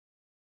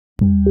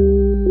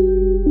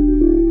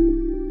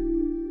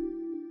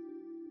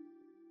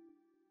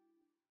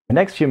In the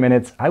next few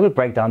minutes, I will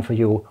break down for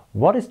you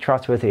what is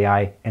trustworthy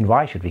AI and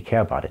why should we care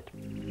about it.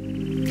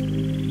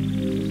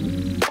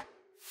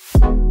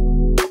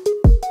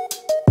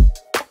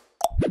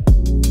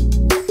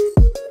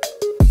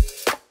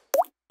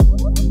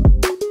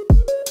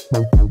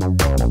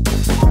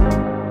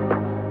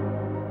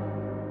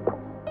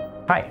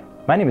 Hi,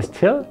 my name is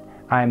Till.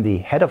 I'm the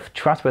head of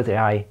Trustworthy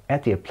AI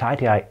at the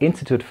appliedAI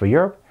Institute for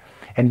Europe.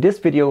 In this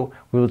video,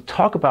 we will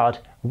talk about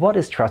what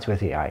is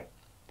trustworthy AI.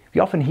 We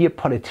often hear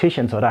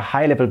politicians or the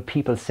high-level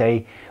people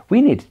say,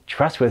 we need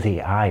trustworthy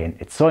AI and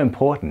it's so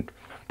important.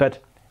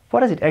 But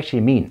what does it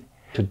actually mean?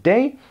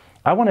 Today,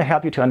 I want to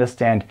help you to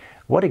understand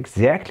what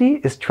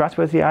exactly is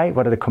trustworthy AI,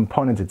 what are the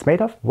components it's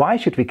made of, why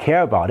should we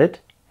care about it,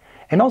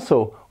 and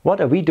also what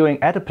are we doing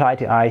at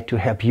appliedAI to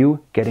help you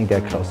getting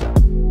there closer.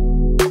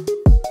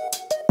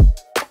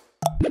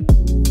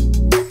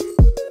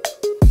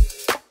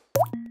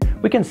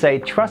 We can say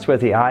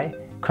trustworthy AI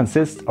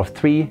consists of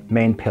three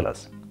main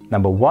pillars.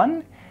 Number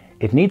one,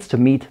 it needs to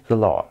meet the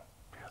law.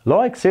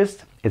 Law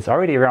exists, it's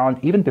already around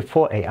even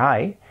before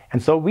AI, and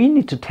so we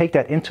need to take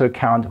that into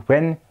account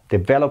when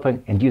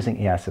developing and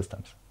using AI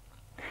systems.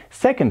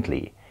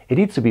 Secondly, it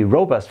needs to be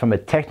robust from a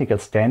technical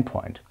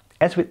standpoint.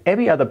 As with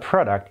every other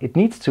product, it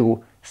needs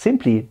to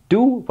simply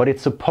do what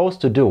it's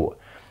supposed to do.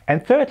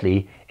 And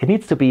thirdly, it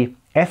needs to be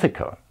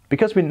ethical,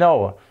 because we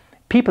know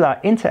people are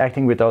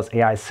interacting with those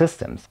AI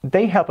systems.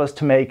 They help us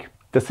to make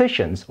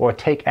decisions or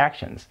take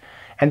actions.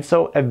 And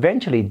so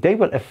eventually they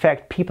will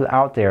affect people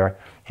out there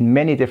in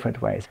many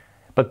different ways.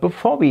 But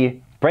before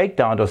we break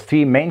down those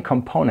three main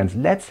components,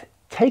 let's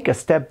take a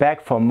step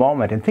back for a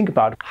moment and think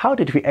about how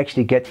did we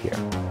actually get here?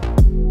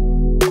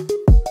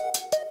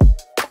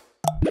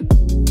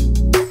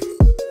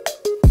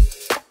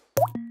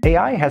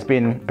 AI has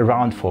been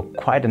around for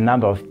quite a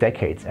number of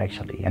decades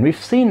actually, and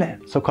we've seen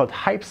so-called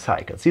hype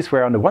cycles. These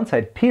were on the one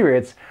side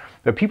periods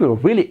where people were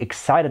really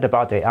excited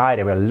about AI,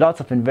 there were lots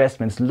of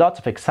investments, lots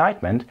of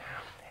excitement,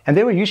 and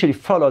they were usually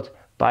followed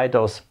by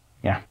those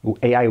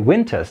AI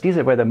winters. These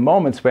were the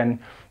moments when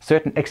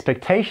certain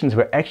expectations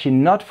were actually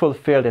not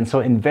fulfilled, and so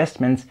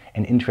investments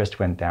and interest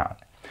went down.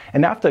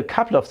 And after a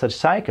couple of such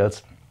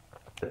cycles,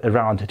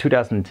 around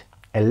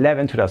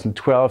 2011,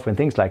 2012, when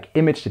things like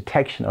image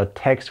detection or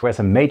text were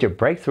some major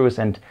breakthroughs,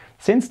 and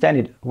since then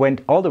it went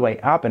all the way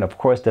up, and of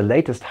course the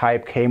latest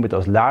hype came with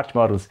those large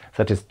models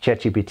such as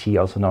ChatGPT,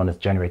 also known as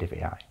generative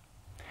AI.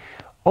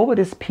 Over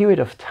this period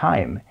of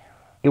time,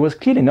 it was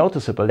clearly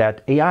noticeable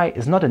that AI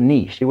is not a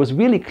niche. It was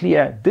really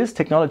clear this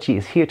technology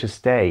is here to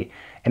stay,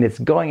 and it's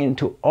going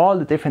into all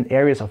the different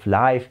areas of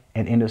life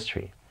and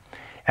industry.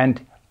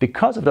 And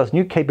because of those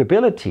new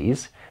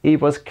capabilities,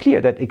 it was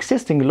clear that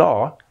existing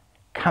law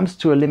comes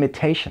to a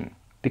limitation,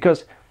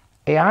 because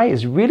AI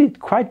is really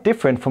quite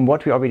different from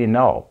what we already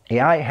know.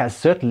 AI has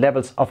certain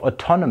levels of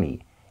autonomy.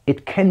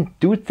 It can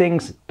do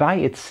things by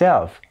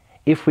itself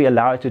if we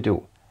allow it to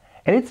do.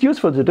 And it's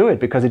useful to do it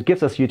because it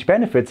gives us huge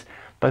benefits,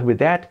 but with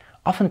that,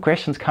 often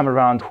questions come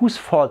around, whose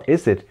fault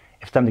is it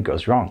if something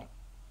goes wrong?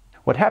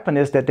 What happened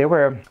is that there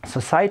were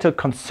societal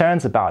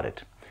concerns about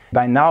it.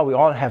 By now we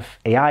all have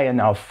AI in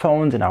our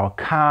phones, in our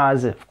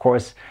cars, of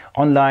course,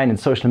 online and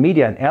social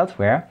media and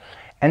elsewhere.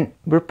 And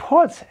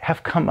reports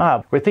have come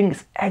up where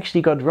things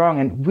actually got wrong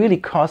and really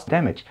caused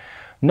damage.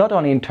 Not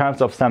only in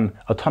terms of some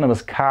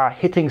autonomous car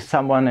hitting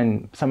someone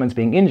and someone's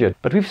being injured,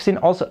 but we've seen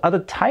also other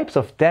types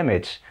of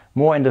damage,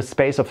 more in the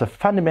space of the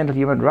fundamental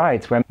human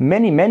rights, where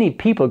many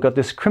people got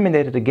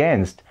discriminated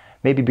against,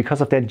 maybe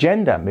because of their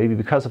gender, maybe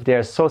because of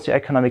their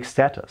socioeconomic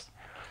status.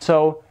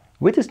 So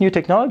with this new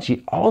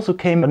technology also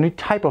came a new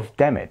type of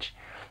damage,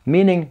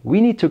 meaning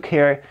we need to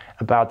care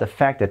about the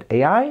fact that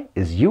AI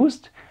is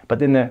used,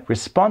 but in a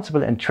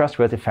responsible and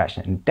trustworthy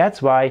fashion. And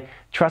that's why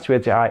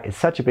trustworthy AI is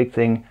such a big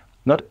thing,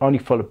 not only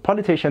for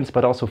politicians,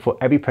 but also for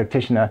every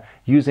practitioner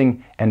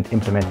using and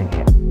implementing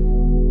AI.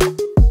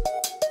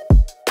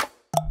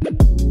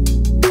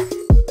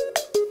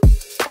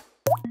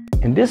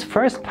 In this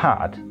first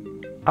part,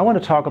 I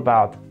want to talk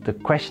about the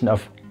question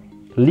of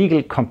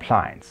legal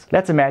compliance.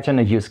 Let's imagine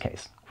a use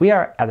case. We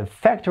are at a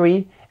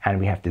factory and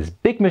we have this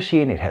big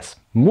machine. It has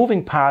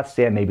moving parts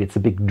there. Maybe it's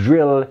a big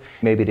drill.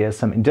 Maybe there's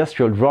some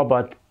industrial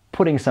robot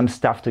putting some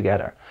stuff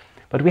together.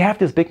 But we have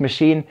this big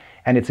machine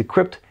and it's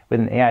equipped with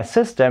an AI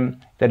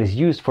system that is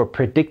used for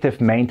predictive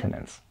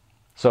maintenance.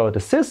 So the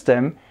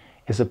system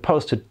is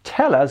supposed to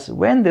tell us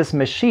when this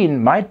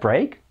machine might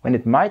break, when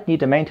it might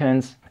need a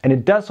maintenance, and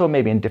it does so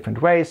maybe in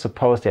different ways.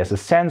 Suppose there's a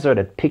sensor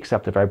that picks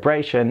up the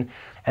vibration,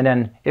 and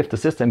then if the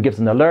system gives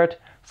an alert,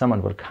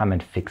 someone will come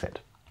and fix it.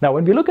 Now,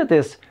 when we look at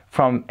this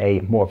from a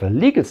more of a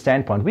legal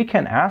standpoint, we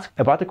can ask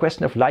about the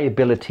question of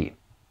liability.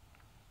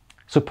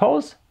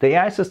 Suppose the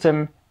AI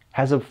system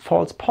has a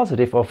false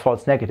positive or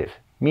false negative,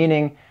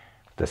 meaning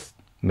this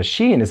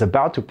machine is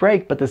about to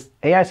break, but this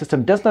AI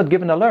system does not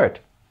give an alert.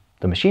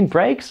 The machine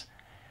breaks,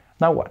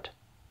 now what?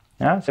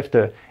 So if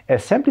the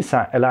assembly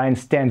line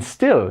stands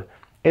still,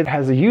 it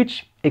has a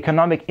huge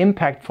economic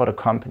impact for the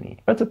company.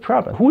 That's a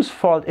problem. Whose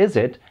fault is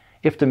it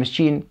if the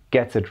machine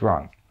gets it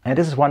wrong? And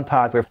this is one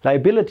part where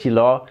liability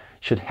law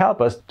should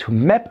help us to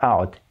map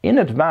out in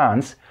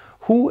advance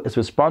who is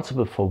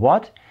responsible for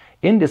what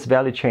in this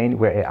value chain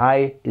where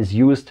AI is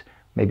used,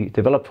 maybe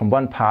developed from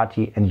one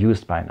party and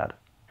used by another.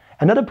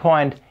 Another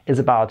point is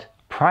about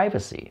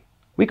privacy.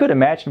 We could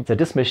imagine that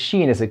this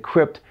machine is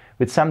equipped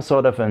with some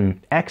sort of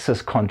an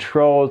access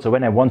control, so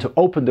when I want to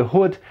open the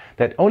hood,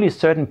 that only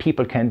certain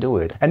people can do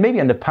it. And maybe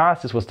in the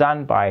past this was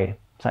done by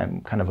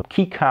some kind of a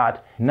key card.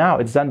 Now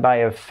it's done by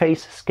a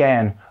face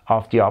scan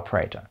of the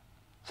operator.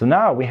 So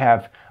now we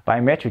have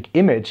biometric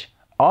image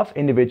of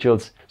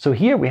individuals. So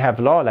here we have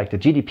law like the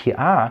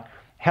GDPR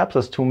helps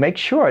us to make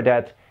sure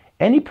that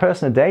any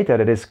personal data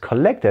that is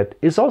collected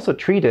is also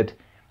treated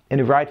in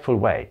a rightful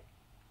way.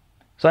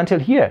 So until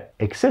here,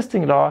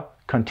 existing law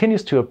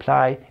continues to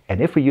apply, and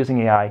if we're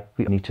using AI,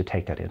 we need to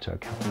take that into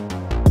account.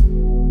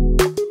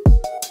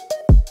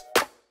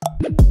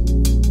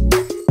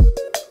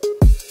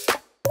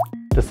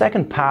 The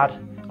second part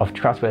of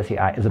Trustworthy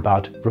AI is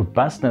about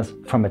robustness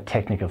from a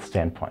technical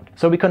standpoint.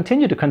 So we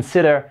continue to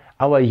consider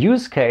our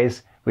use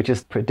case, which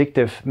is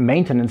predictive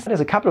maintenance. There's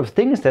a couple of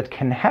things that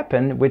can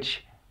happen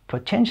which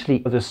potentially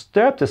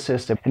disturb the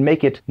system and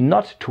make it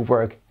not to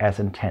work as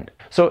intended.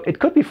 So it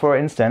could be, for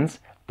instance,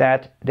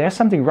 that there's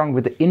something wrong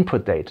with the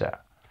input data.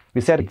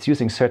 We said it's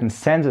using certain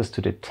sensors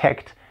to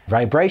detect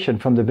vibration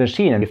from the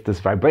machine, and if this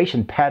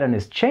vibration pattern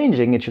is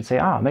changing, it should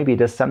say, maybe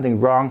there's something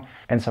wrong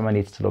and someone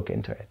needs to look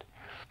into it.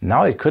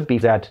 Now it could be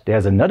that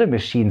there's another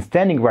machine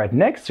standing right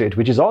next to it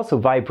which is also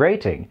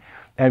vibrating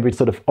and which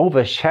sort of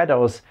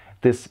overshadows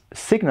this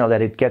signal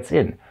that it gets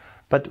in.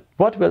 But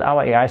what will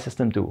our AI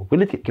system do?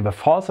 Will it give a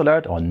false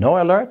alert or no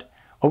alert?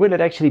 Or will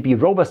it actually be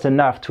robust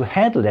enough to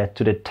handle that,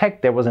 to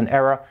detect there was an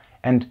error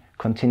and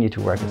continue to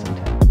work as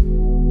intended?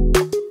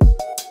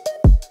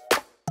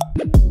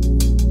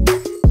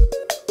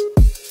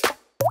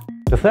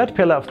 The third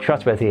pillar of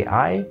Trustworthy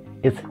AI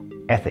is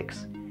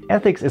ethics.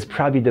 Ethics is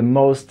probably the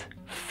most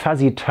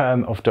fuzzy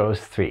term of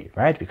those three,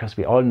 right? Because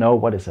we all know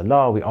what is a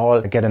law, we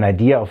all get an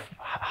idea of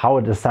how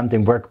does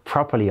something work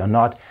properly or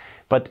not.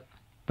 But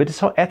with this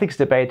whole ethics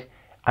debate,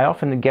 I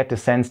often get the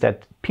sense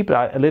that people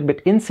are a little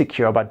bit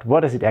insecure about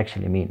what does it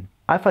actually mean.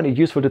 I find it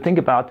useful to think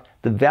about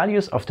the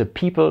values of the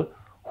people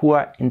who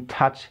are in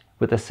touch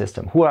with the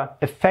system, who are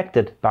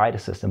affected by the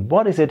system.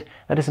 What is it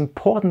that is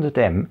important to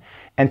them?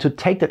 And to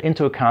take that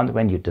into account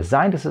when you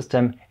design the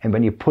system and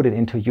when you put it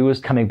into use,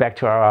 coming back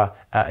to our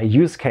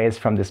use case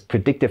from this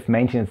predictive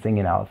maintenance thing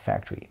in our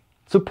factory.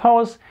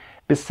 Suppose,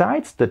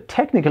 besides the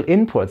technical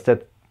inputs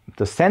that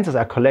the sensors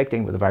are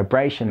collecting with the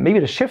vibration, maybe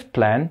the shift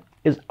plan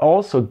is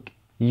also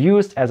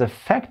used as a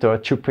factor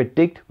to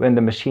predict when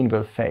the machine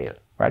will fail,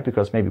 right?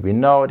 Because maybe we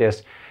know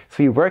there's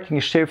 3 working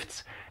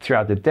shifts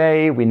throughout the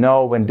day. We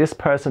know when this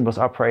person was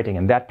operating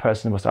and that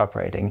person was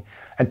operating.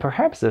 And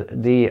perhaps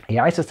the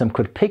AI system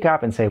could pick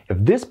up and say, if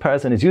this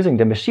person is using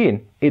the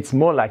machine, it's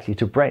more likely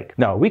to break.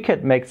 Now, we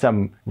could make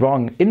some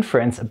wrong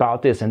inference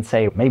about this and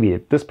say, maybe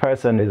this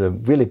person is a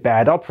really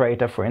bad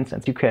operator, for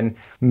instance. You can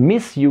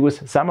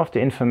misuse some of the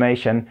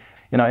information.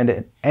 In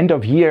the end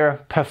of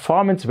year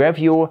performance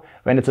review,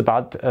 when it's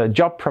about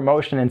job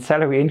promotion and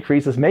salary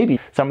increases,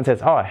 maybe someone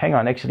says, hang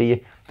on,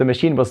 actually the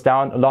machine was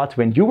down a lot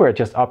when you were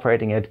just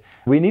operating it.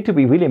 We need to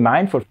be really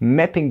mindful of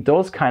mapping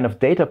those kind of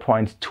data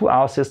points to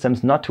our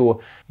systems, not to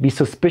be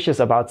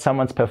suspicious about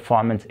someone's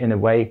performance in a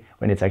way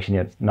when it's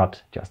actually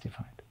not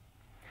justified.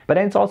 But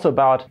then it's also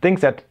about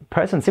things that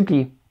persons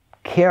simply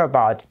care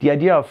about, the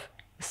idea of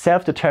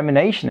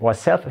self-determination or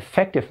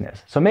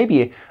self-effectiveness. So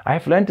maybe I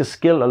have learned the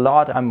skill a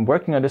lot, I'm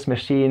working on this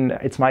machine,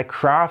 it's my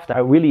craft, I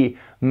really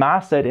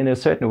mastered it in a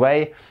certain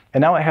way,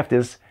 and now I have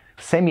this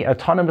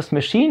semi-autonomous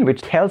machine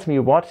which tells me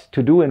what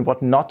to do and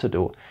what not to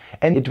do.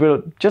 And it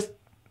will just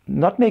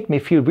not make me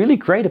feel really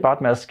great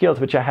about my skills,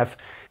 which I have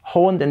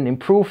honed and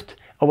improved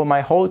over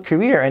my whole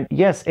career. And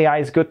yes, AI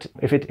is good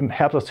if it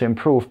helps us to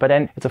improve, but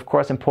then it's of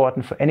course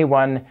important for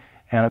anyone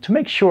to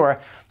make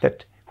sure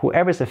that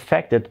whoever is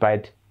affected by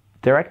it,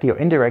 directly or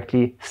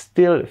indirectly,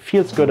 still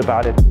feels good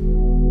about it.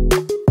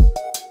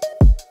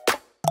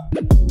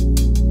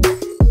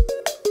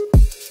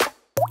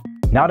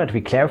 Now that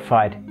we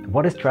clarified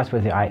what is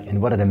Trustworthy AI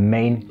and what are the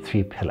main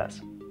 3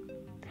 pillars,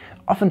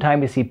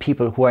 oftentimes we see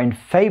people who are in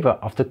favor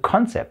of the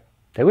concept.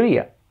 They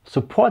really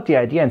support the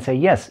idea and say,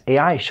 yes,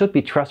 AI should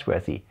be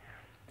trustworthy.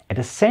 At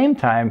the same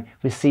time,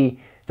 we see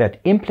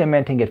that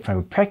implementing it from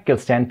a practical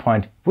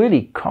standpoint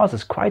really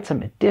causes quite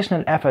some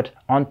additional effort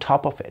on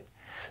top of it.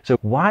 So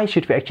why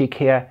should we actually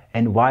care,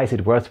 and why is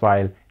it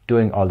worthwhile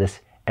doing all this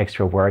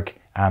extra work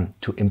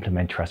to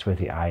implement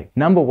Trustworthy AI?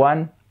 Number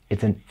 1,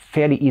 it's a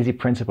fairly easy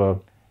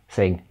principle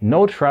saying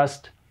no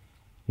trust,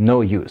 no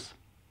use.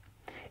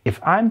 If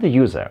I'm the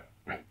user,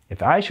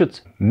 if I should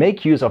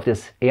make use of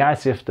this AI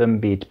system,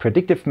 be it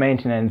predictive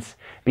maintenance,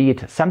 be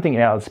it something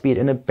else, be it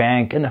in a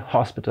bank, in a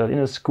hospital, in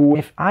a school,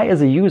 if I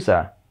as a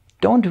user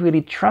don't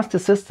really trust the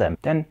system,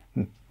 then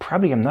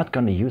probably I'm not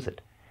going to use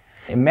it.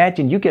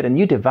 Imagine you get a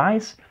new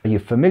device, you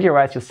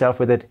familiarize yourself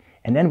with it,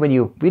 and then when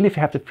you really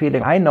have the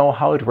feeling, I know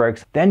how it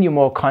works, then you're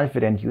more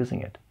confident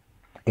using it.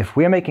 If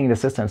we're making the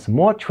systems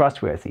more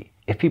trustworthy,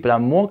 if people are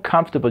more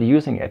comfortable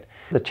using it,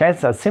 the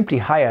chances are simply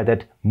higher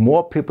that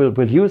more people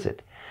will use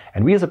it.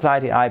 And we as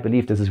appliedAI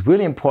believe this is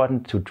really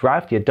important to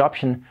drive the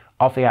adoption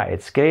of AI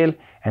at scale,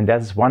 and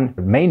that is one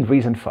main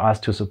reason for us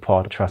to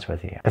support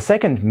Trustworthy AI. A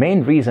second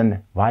main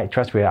reason why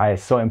Trustworthy AI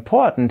is so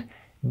important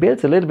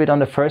builds a little bit on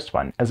the first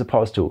one. As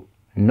opposed to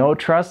no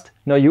trust,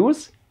 no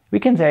use, we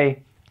can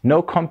say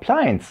no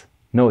compliance,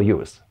 no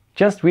use.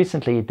 Just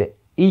recently, the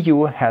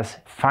EU has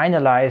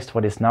finalized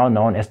what is now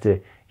known as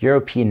the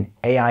European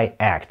AI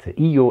Act,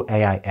 the EU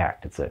AI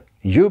Act. It's a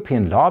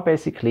European law,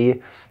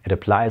 basically. It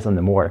applies on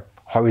the more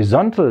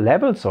horizontal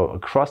level, so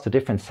across the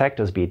different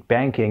sectors, be it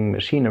banking,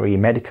 machinery,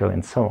 medical,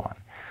 and so on.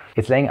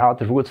 It's laying out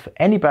the rules for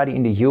anybody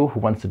in the EU who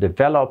wants to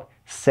develop,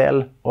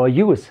 sell, or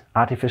use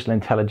artificial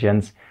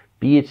intelligence,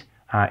 be it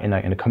in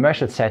a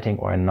commercial setting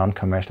or a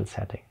non-commercial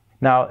setting.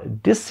 Now,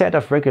 this set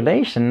of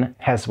regulation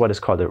has what is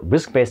called a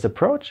risk-based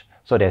approach.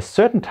 So there's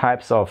certain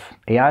types of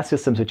AI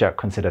systems which are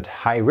considered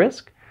high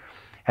risk.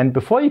 And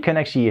before you can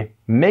actually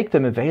make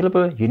them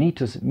available, you need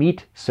to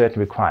meet certain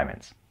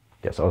requirements.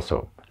 There's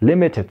also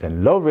limited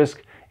and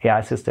low-risk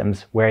AI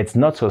systems where it's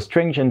not so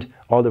stringent,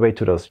 all the way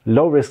to those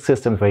low-risk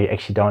systems where you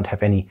actually don't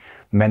have any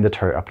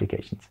mandatory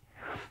obligations.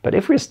 But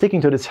if we're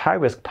sticking to this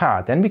high-risk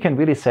part, then we can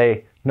really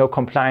say no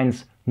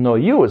compliance, no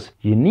use.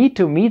 You need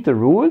to meet the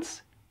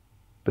rules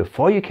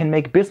before you can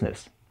make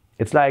business.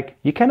 It's like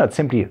you cannot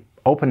simply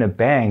open a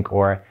bank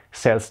or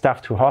sell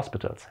stuff to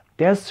hospitals.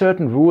 There are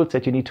certain rules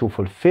that you need to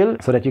fulfill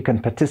so that you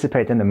can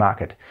participate in the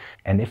market.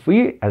 And if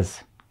we,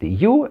 as the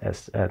EU,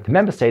 as the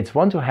member states,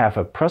 want to have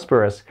a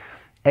prosperous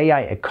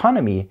AI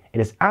economy,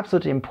 it is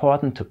absolutely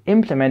important to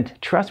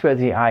implement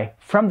Trustworthy AI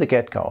from the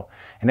get-go.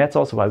 And that's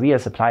also why we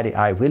as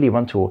appliedAI really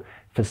want to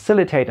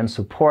facilitate and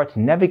support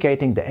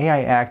navigating the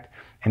AI Act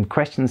and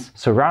questions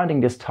surrounding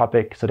this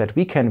topic so that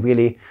we can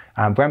really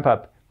ramp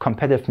up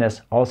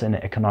competitiveness also in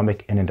an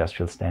economic and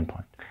industrial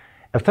standpoint.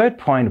 A third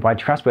point why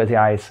Trustworthy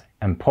AI is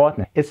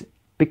important is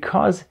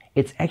because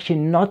it's actually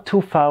not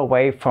too far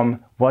away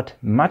from what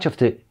much of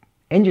the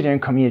engineering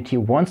community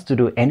wants to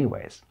do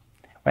anyways.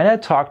 When I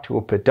talk to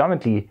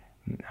predominantly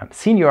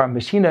senior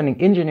machine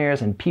learning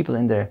engineers and people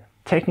in the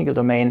technical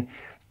domain,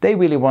 they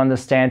really want to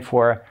stand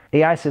for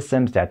AI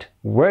systems that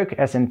work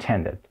as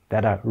intended,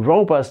 that are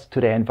robust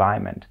to their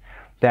environment,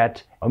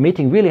 that are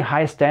meeting really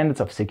high standards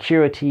of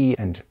security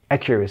and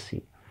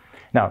accuracy.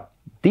 Now,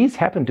 these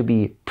happen to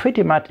be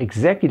pretty much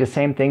exactly the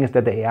same things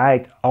that the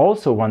AI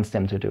also wants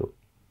them to do.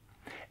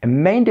 A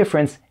main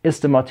difference is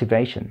the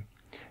motivation.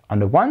 On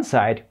the one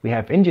side, we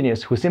have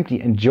engineers who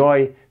simply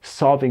enjoy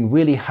solving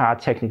really hard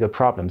technical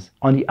problems.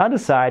 On the other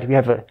side, we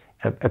have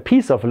a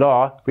piece of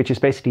law which is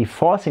basically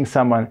forcing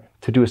someone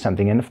to do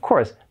something. And of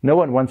course, no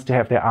one wants to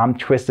have their arm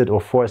twisted or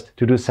forced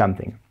to do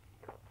something.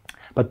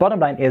 But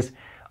bottom line is,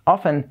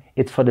 often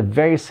it's for the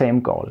very same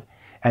goal.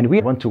 And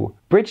we want to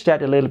bridge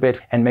that a little bit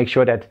and make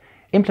sure that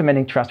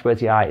implementing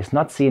Trustworthy AI is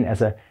not seen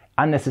as an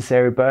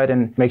unnecessary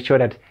burden. Make sure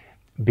that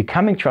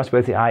becoming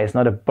Trustworthy AI is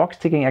not a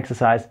box-ticking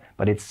exercise,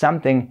 but it's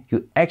something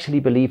you actually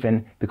believe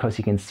in because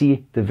you can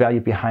see the value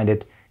behind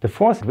it. The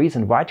fourth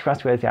reason why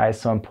Trustworthy AI is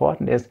so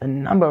important is a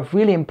number of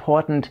really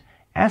important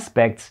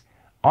aspects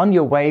on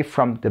your way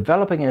from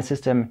developing a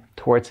system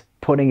towards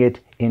putting it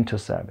into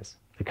service.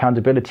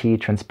 Accountability,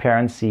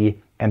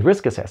 transparency, and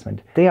risk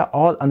assessment, they are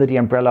all under the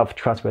umbrella of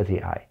Trustworthy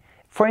AI.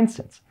 For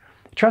instance,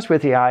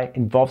 Trustworthy AI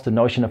involves the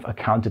notion of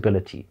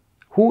accountability.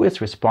 Who is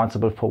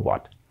responsible for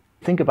what?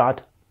 Think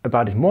about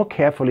it more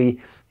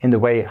carefully in the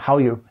way how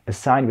you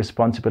assign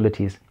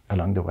responsibilities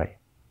along the way.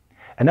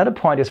 Another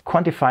point is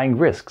quantifying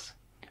risks.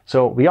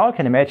 So we all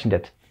can imagine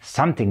that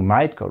something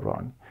might go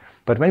wrong.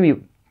 But when we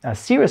are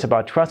serious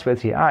about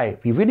Trustworthy AI,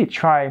 we really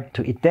try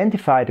to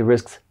identify the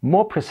risks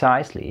more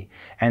precisely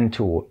and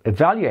to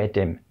evaluate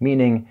them,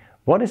 meaning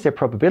what is their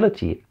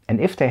probability,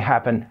 and if they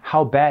happen,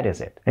 how bad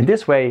is it? In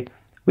this way,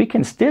 we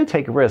can still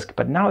take a risk,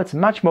 but now it's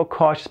much more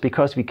cautious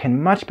because we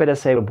can much better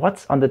say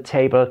what's on the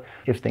table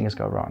if things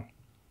go wrong.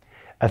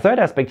 A third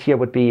aspect here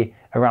would be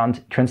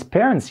around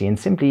transparency and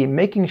simply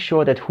making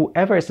sure that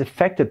whoever is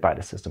affected by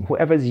the system,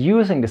 whoever is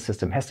using the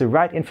system, has the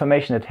right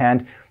information at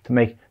hand to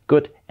make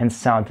good and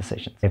sound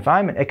decisions. If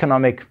I'm an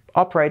economic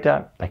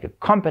operator, like a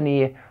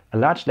company, a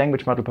large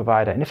language model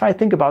provider, and if I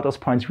think about those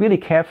points really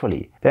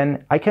carefully,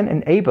 then I can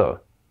enable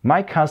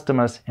my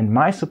customers and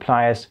my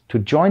suppliers to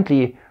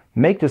jointly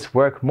make this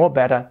work more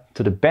better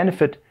to the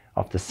benefit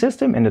of the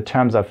system in the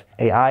terms of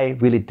AI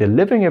really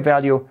delivering a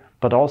value,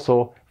 but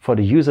also for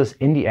the users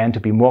in the end to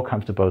be more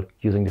comfortable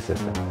using the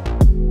system.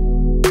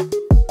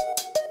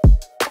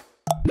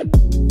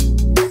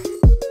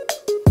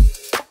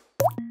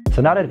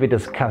 So now that we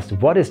discussed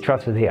what is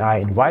Trustworthy AI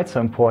and why it's so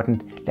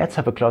important, let's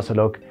have a closer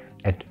look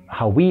at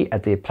how we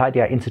at the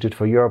appliedAI Institute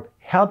for Europe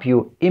help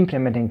you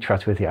implementing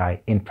Trustworthy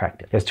AI in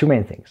practice. There's two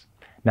main things.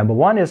 Number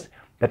one is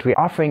that we're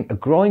offering a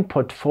growing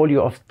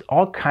portfolio of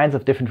all kinds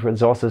of different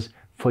resources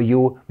for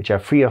you, which are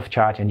free of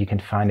charge, and you can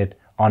find it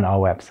on our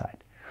website.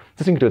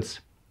 This includes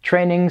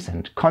trainings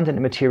and content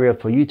material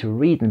for you to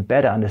read and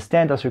better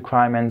understand those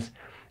requirements.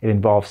 It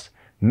involves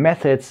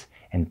methods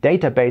and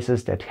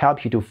databases that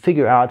help you to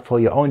figure out for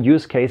your own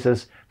use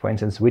cases, for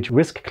instance, which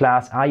risk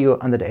class are you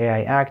under the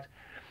AI Act.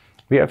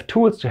 We have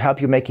tools to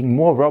help you making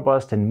more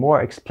robust and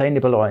more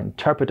explainable or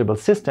interpretable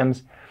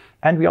systems.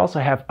 And we also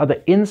have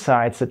other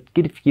insights that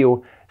give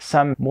you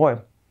some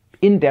more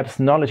in-depth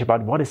knowledge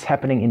about what is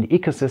happening in the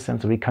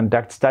ecosystem. So we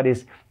conduct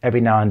studies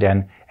every now and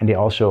then, and they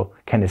also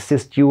can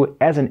assist you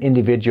as an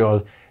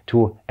individual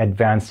to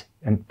advance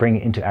and bring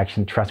into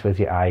action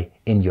Trustworthy AI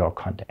in your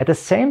content. At the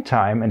same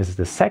time, and this is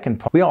the second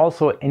point, we are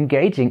also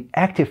engaging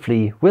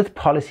actively with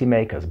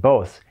policymakers,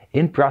 both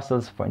in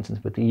Brussels, for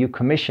instance, with the EU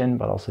Commission,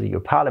 but also the EU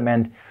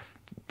Parliament,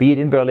 be it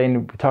in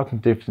Berlin, we're talking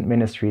to different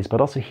ministries,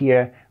 but also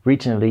here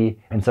regionally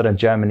in southern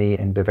Germany,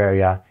 in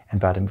Bavaria and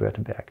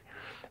Baden-Württemberg.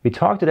 We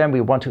talk to them,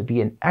 we want to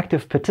be an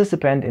active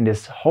participant in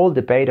this whole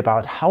debate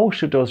about how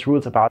should those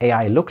rules about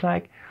AI look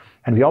like,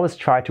 and we always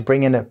try to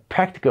bring in a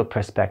practical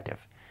perspective,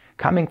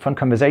 coming from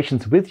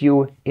conversations with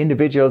you,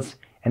 individuals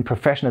and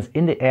professionals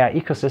in the AI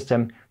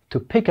ecosystem, to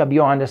pick up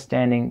your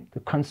understanding, the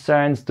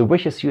concerns, the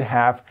wishes you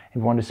have,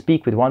 and want to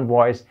speak with one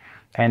voice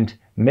and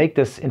make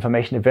this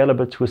information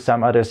available to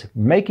some others,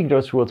 making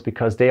those rules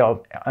because they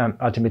all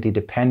ultimately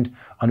depend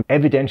on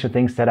evidential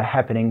things that are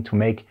happening to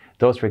make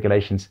those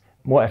regulations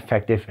more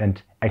effective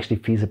and actually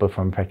feasible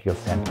from a practical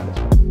standpoint as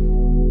well.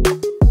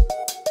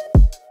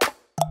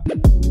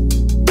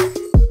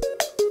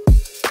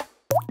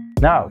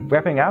 Now,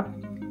 wrapping up,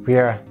 we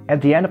are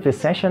at the end of this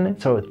session,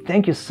 so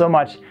thank you so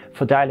much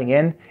for dialing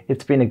in.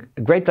 It's been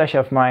a great pleasure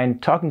of mine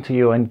talking to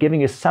you and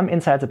giving you some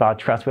insights about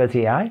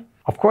Trustworthy AI.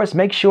 Of course,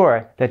 make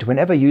sure that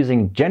whenever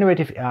using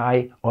generative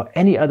AI or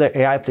any other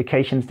AI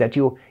applications that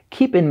you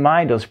keep in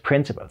mind those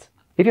principles.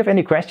 If you have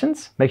any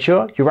questions, make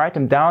sure you write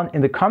them down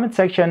in the comment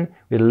section.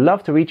 We'd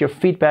love to read your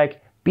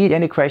feedback, be it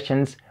any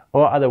questions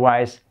or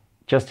otherwise,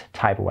 just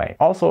type away.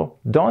 Also,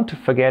 don't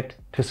forget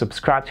to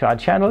subscribe to our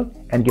channel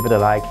and give it a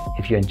like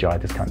if you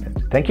enjoyed this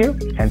content. Thank you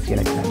and see you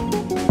next time.